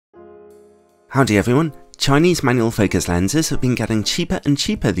Howdy everyone. Chinese manual focus lenses have been getting cheaper and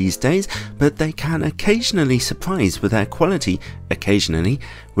cheaper these days, but they can occasionally surprise with their quality,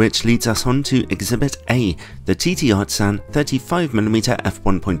 which leads us on to Exhibit A, the TTArtisan 35mm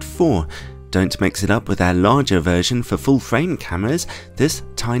f1.4. Don't mix it up with their larger version for full frame cameras. This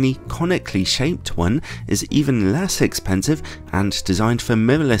tiny conically shaped one is even less expensive and designed for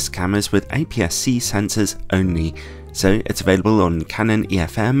mirrorless cameras with APS-C sensors only. So it's available on Canon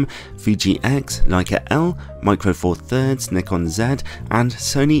EF-M, Fuji X, Leica L, Micro Four Thirds, Nikon Z and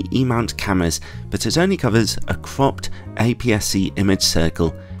Sony E-mount cameras, but it only covers a cropped APS-C image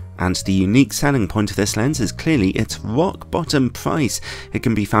circle. And the unique selling point of this lens is clearly its rock bottom price. It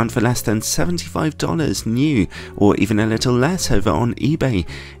can be found for less than $75 new, or even a little less over on eBay.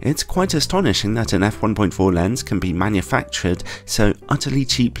 It's quite astonishing that an f1.4 lens can be manufactured so utterly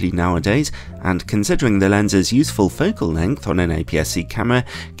cheaply nowadays, and considering the lens's useful focal length on an APS-C camera,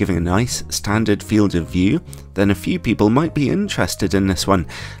 giving a nice standard field of view, then a few people might be interested in this one.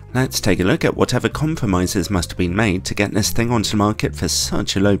 Let's take a look at whatever compromises must have been made to get this thing onto the market for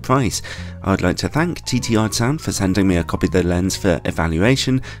such a low price. I'd like to thank TTArtisan for sending me a copy of the lens for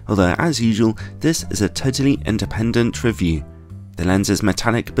evaluation, although as usual, this is a totally independent review. The lens's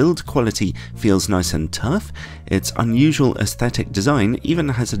metallic build quality feels nice and tough. Its unusual aesthetic design even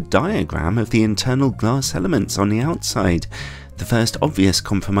has a diagram of the internal glass elements on the outside. The first obvious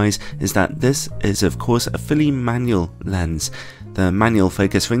compromise is that this is of course a fully manual lens. The manual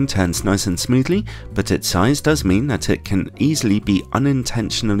focus ring turns nice and smoothly, but its size does mean that it can easily be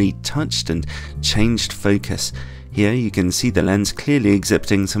unintentionally touched and changed focus. Here you can see the lens clearly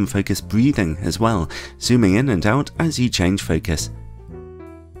exhibiting some focus breathing as well, zooming in and out as you change focus.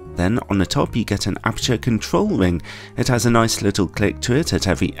 Then on the top you get an aperture control ring. It has a nice little click to it at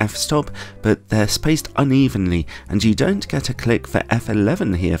every f-stop, but they're spaced unevenly and you don't get a click for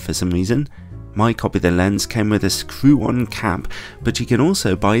f11 here for some reason. My copy of the lens came with a screw-on cap, but you can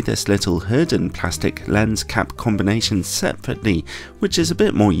also buy this little hood and plastic lens cap combination separately, which is a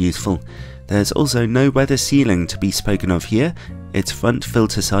bit more useful. There's also no weather sealing to be spoken of here. Its front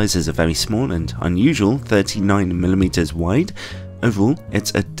filter sizes are very small and unusual, 39mm wide. Overall,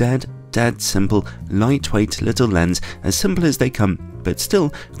 it's a dead simple, lightweight little lens, as simple as they come, but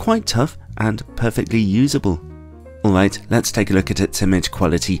still quite tough and perfectly usable. Alright, let's take a look at its image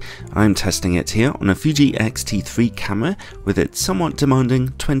quality. I'm testing it here on a Fuji X-T3 camera with its somewhat demanding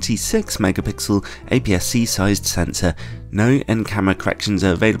 26 megapixel APS-C sized sensor. No in-camera corrections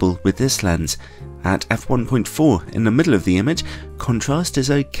are available with this lens. At f1.4 in the middle of the image, contrast is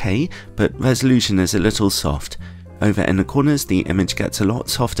okay, but resolution is a little soft. Over in the corners the image gets a lot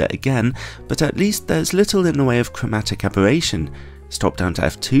softer again, but at least there's little in the way of chromatic aberration. Stop down to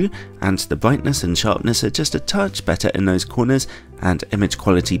f2 and the brightness and sharpness are just a touch better in those corners, and image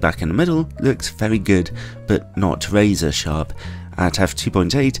quality back in the middle looks very good, but not razor sharp. At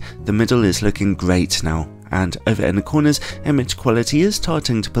f2.8 the middle is looking great now, and over in the corners image quality is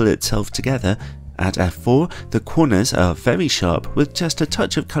starting to pull itself together. At f4 the corners are very sharp with just a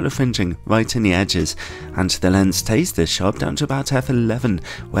touch of colour fringing right in the edges, and the lens stays this sharp down to about f11,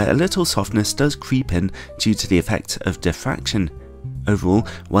 where a little softness does creep in due to the effect of diffraction. Overall,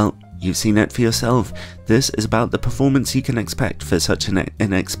 well, you've seen it for yourself. This is about the performance you can expect for such an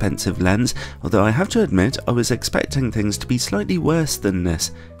inexpensive lens, although I have to admit I was expecting things to be slightly worse than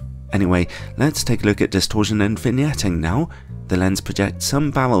this. Anyway, let's take a look at distortion and vignetting now. The lens projects some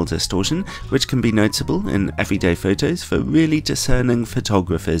barrel distortion, which can be noticeable in everyday photos for really discerning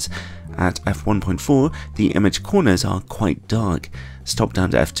photographers. At f1.4, the image corners are quite dark. Stop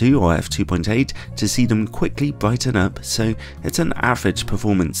down to f2 or f2.8 to see them quickly brighten up, so it's an average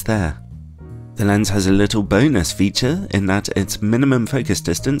performance there. The lens has a little bonus feature in that its minimum focus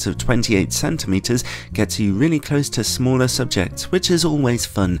distance of 28cm gets you really close to smaller subjects, which is always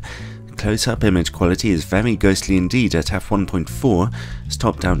fun. Close-up image quality is very ghostly indeed at f1.4.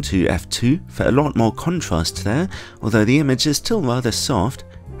 Stop down to f2 for a lot more contrast there, although the image is still rather soft.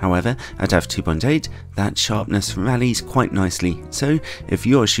 However, at f2.8 that sharpness rallies quite nicely, so if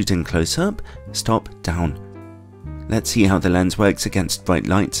you're shooting close up, stop down. Let's see how the lens works against bright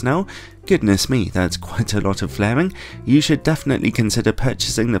lights now. Goodness me, that's quite a lot of flaring. You should definitely consider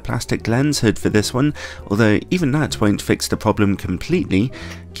purchasing the plastic lens hood for this one, although even that won't fix the problem completely.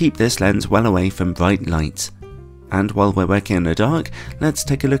 Keep this lens well away from bright lights. And while we're working in the dark, let's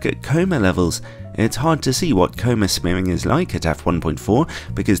take a look at chroma levels. It's hard to see what chroma smearing is like at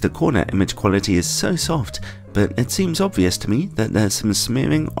f1.4 because the corner image quality is so soft, but it seems obvious to me that there's some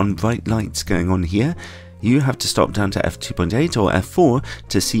smearing on bright lights going on here. You have to stop down to f2.8 or f4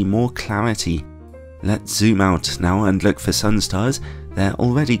 to see more clarity. Let's zoom out now and look for sun stars. They're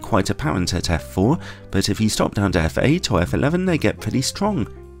already quite apparent at f4, but if you stop down to f8 or f11 they get pretty strong.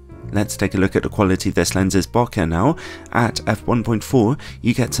 Let's take a look at the quality of this lens's bokeh now. At f1.4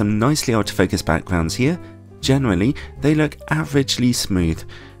 you get some nicely out of focus backgrounds here. Generally they look averagely smooth.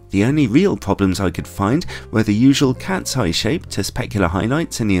 The only real problems I could find were the usual cat's eye shape to specular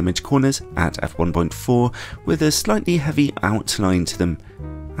highlights in the image corners at f1.4 with a slightly heavy outline to them.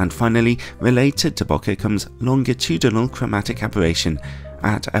 And finally, related to bokeh comes longitudinal chromatic aberration.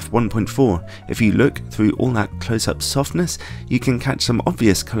 At f1.4, if you look through all that close-up softness, you can catch some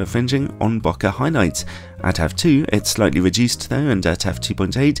obvious colour fringing on bokeh highlights. At f2 it's slightly reduced though, and at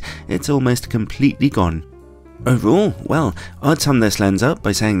f2.8 it's almost completely gone. Overall, well, I'd sum this lens up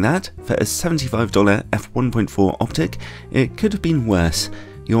by saying that, for a $75 f1.4 optic, it could have been worse.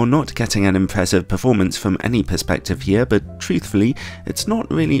 You're not getting an impressive performance from any perspective here, but truthfully, it's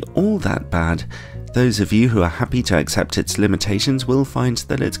not really all that bad. Those of you who are happy to accept its limitations will find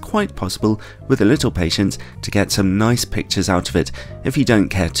that it's quite possible, with a little patience, to get some nice pictures out of it, if you don't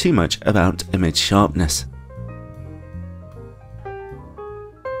care too much about image sharpness.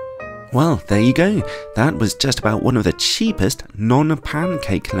 Well, there you go. That was just about one of the cheapest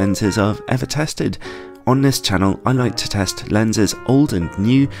non-pancake lenses I've ever tested. On this channel, I like to test lenses old and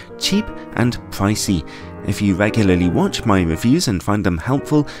new, cheap and pricey. If you regularly watch my reviews and find them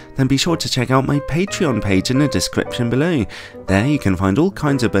helpful, then be sure to check out my Patreon page in the description below. There you can find all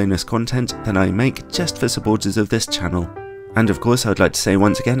kinds of bonus content that I make just for supporters of this channel. And of course, I'd like to say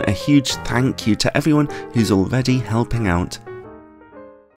once again a huge thank you to everyone who's already helping out.